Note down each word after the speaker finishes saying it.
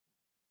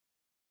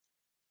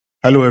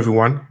Hello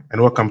everyone and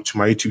welcome to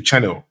my YouTube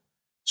channel.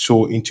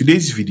 So in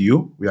today's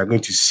video, we are going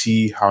to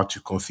see how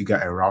to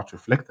configure a route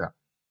reflector.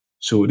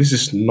 So this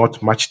is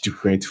not much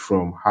different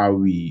from how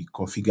we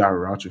configure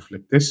our route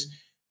reflectors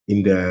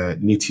in the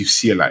native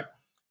CLI.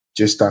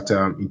 Just that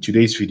in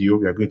today's video,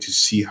 we are going to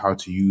see how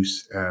to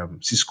use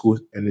Cisco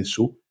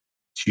NSO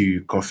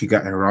to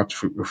configure a route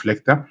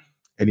reflector.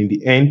 And in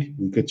the end,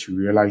 we get to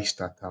realize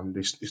that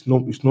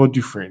it's no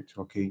different,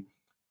 okay,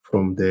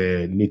 from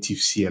the native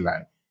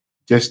CLI.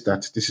 Just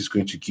that this is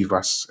going to give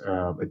us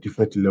a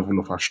different level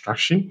of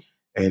abstraction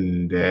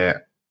and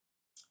the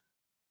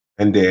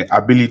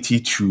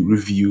ability to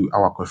review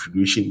our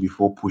configuration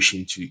before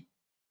pushing to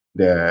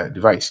the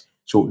device.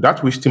 So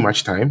without wasting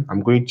much time,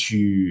 I'm going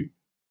to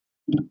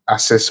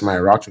access my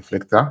route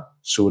reflector.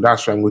 So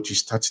that's where I'm going to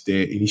start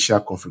the initial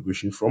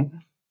configuration from.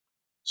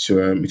 So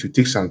it will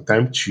take some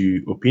time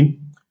to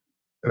open.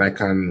 Then I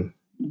can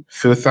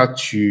filter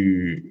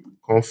to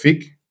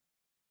config.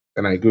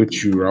 Then I go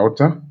to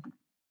router.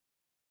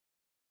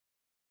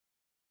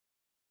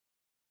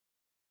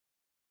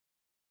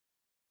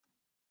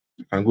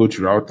 I go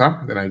to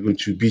router. Then I go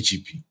to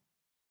BGP.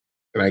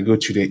 Then I go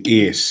to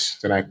the AS.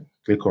 Then I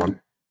click on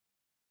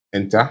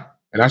enter.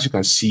 And as you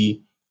can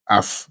see,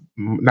 I've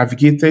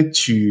navigated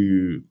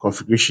to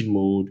configuration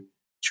mode,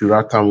 to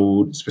router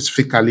mode,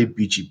 specifically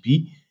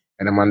BGP,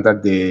 and I'm under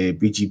the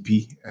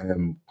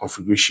BGP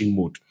configuration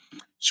mode.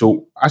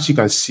 So as you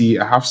can see,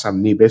 I have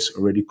some neighbors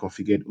already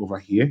configured over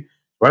here.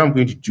 What I'm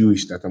going to do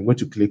is that I'm going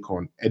to click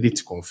on edit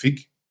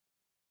config.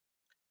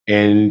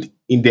 And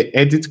in the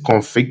edit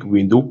config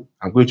window,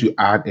 I'm going to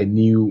add a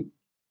new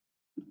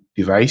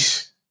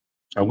device.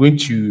 I'm going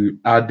to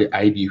add the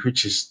ID,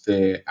 which is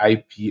the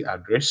IP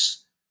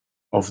address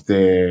of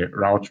the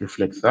route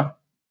reflector.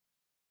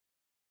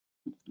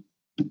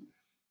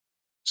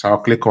 So I'll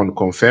click on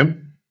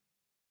confirm.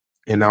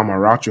 And now my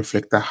route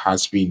reflector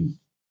has been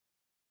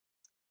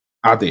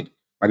added,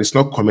 but it's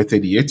not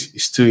committed yet.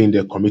 It's still in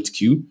the commit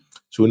queue.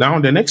 So now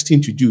the next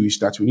thing to do is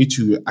that we need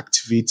to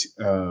activate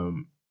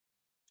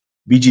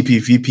BGP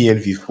VPN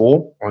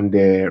v4 on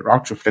the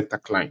route reflector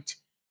client.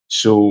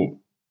 So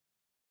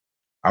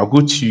I'll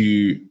go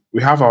to,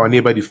 we have our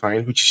neighbor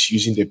defined, which is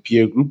using the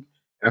peer group.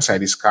 As I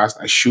discussed,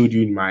 I showed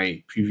you in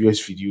my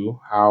previous video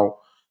how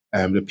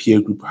the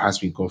peer group has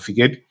been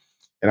configured.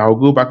 And I'll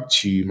go back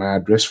to my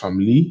address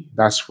family.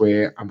 That's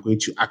where I'm going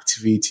to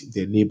activate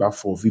the neighbor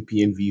for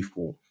VPN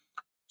v4.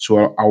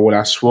 So I will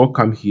as well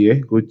come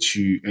here, go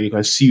to, and you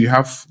can see we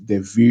have the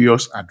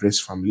various address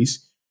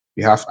families.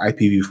 We have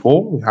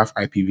IPv4, we have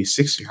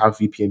IPv6, we have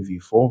VPN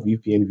v4,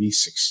 VPN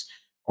v6,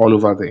 all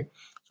over there.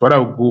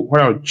 So what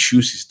I'll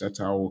choose is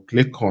that I will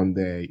click on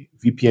the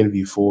VPN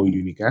v4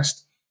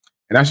 unicast.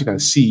 And as you can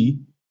see,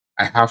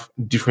 I have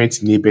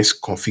different neighbors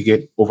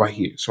configured over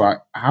here. So I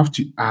have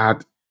to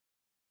add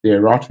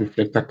the route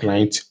reflector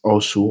client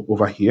also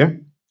over here.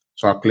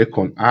 So I'll click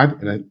on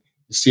add, and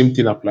the same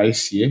thing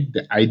applies here.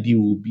 The ID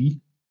will be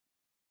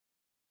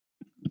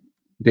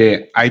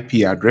the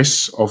IP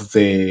address of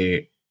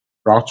the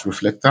route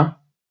reflector,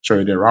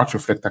 the route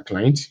reflector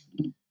client,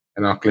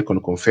 and I'll click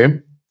on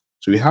confirm.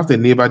 So we have the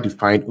neighbor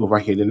defined over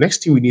here. The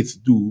next thing we need to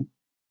do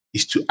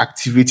is to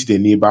activate the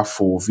neighbor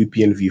for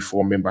VPN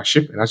v4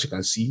 membership. And as you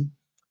can see,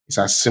 it's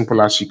as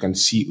simple as you can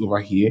see over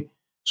here.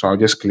 So I'll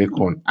just click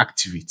on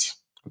activate.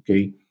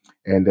 Okay.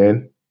 And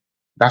then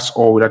that's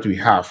all that we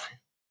have.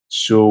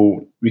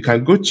 So we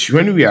can go to,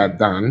 when we are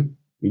done,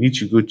 we need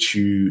to go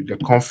to the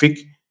config,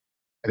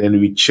 and then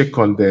we check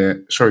on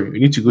the, we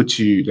need to go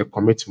to the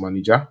commit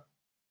manager.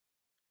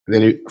 And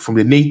then from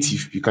the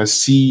native, you can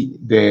see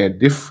the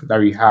diff that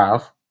we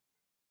have.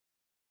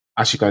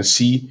 As you can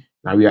see,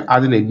 now we are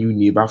adding a new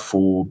neighbor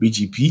for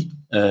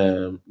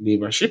BGP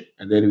neighborship.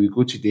 And then we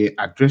go to the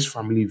address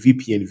family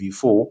VPN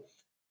v4.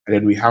 And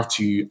then we have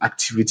to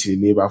activate the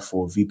neighbor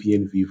for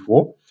VPN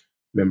v4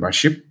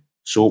 membership.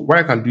 So what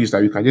I can do is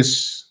that you can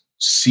just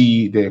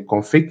see the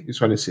config. This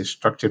one is a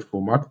structured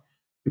format.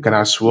 You can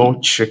as well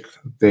check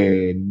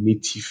the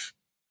native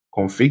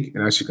config.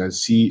 And as you can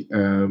see,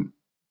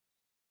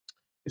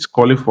 it's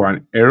calling for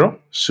an error.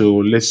 So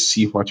let's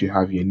see what you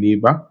have here.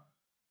 Neighbor,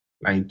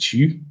 line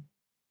 2.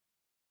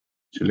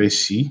 So let's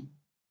see.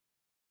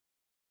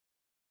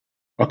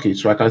 Okay,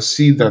 so I can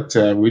see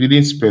that we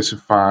didn't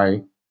specify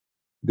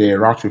the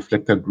route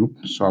reflector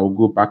group. So I'll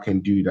go back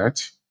and do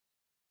that.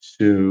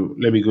 So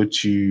let me go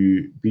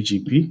to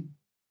BGP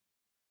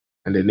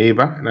and the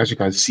neighbor. And as you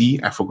can see,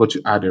 I forgot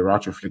to add a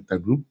route reflector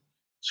group.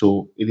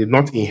 So it did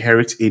not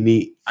inherit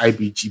any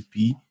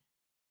IBGP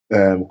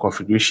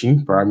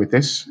configuration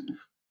parameters.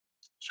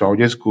 So I'll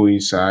just go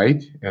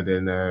inside, and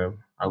then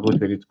I'll go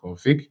to edit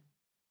config.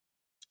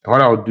 And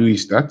what I'll do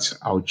is that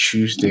I'll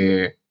choose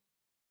the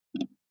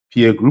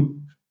peer group,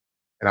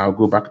 and I'll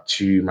go back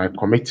to my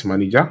commit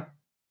manager.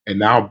 And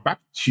now back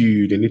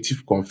to the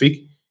native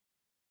config.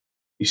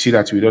 You see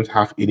that we don't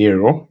have any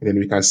error. And then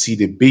we can see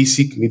the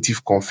basic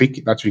native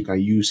config that we can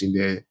use in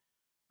the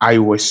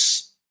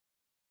iOS,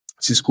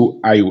 Cisco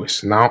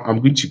iOS. Now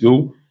I'm good to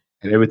go,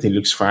 and everything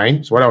looks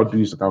fine. So what I'll do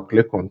is that I'll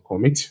click on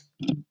commit.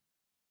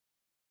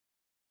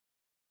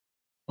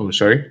 Oh,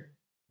 sorry.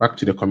 Back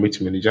to the commit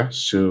manager.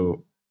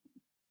 So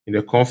in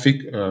the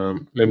config,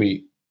 let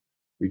me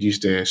reduce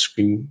the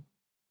screen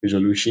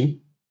resolution.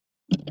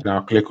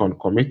 Now click on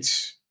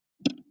commit.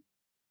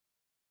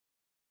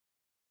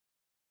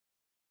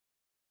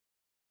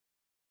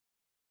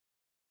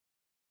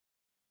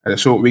 And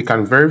so we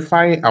can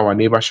verify our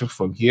neighborship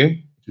from here.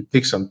 It will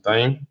take some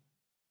time.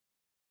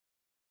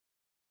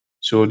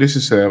 So this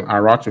is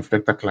our route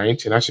reflector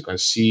client. And as you can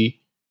see,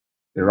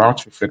 the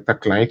route reflector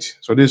client.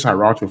 So this is our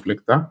route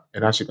reflector.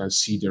 And as you can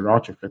see, the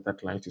route reflector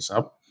client is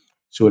up.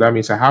 So that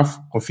means I have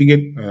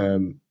configured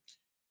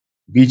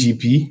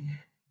BGP,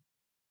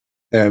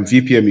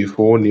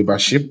 VPN-before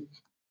neighborship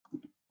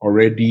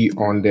already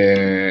on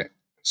the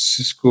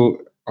Cisco,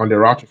 on the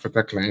route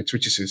reflector client,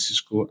 which is a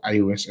Cisco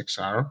iOS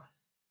XR.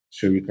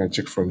 So we can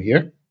check from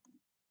here.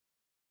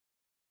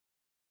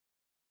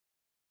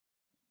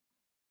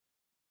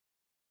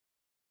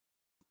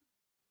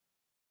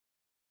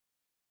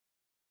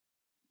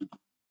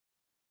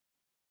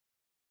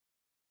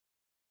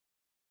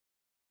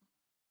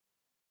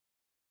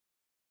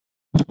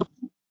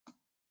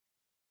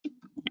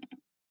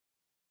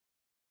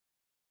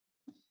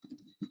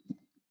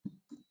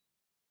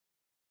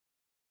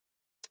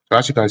 So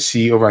as you can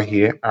see over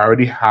here, I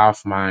already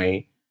have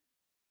my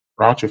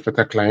route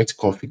reflector client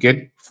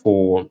configured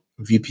for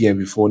VPN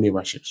before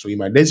neighborship. So in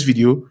my next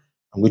video,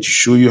 I'm going to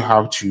show you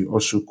how to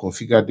also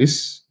configure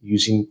this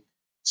using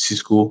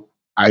Cisco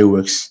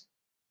iOS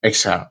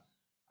XR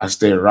as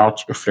the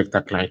route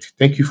reflector client.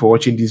 Thank you for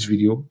watching this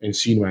video and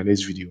see you in my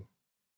next video.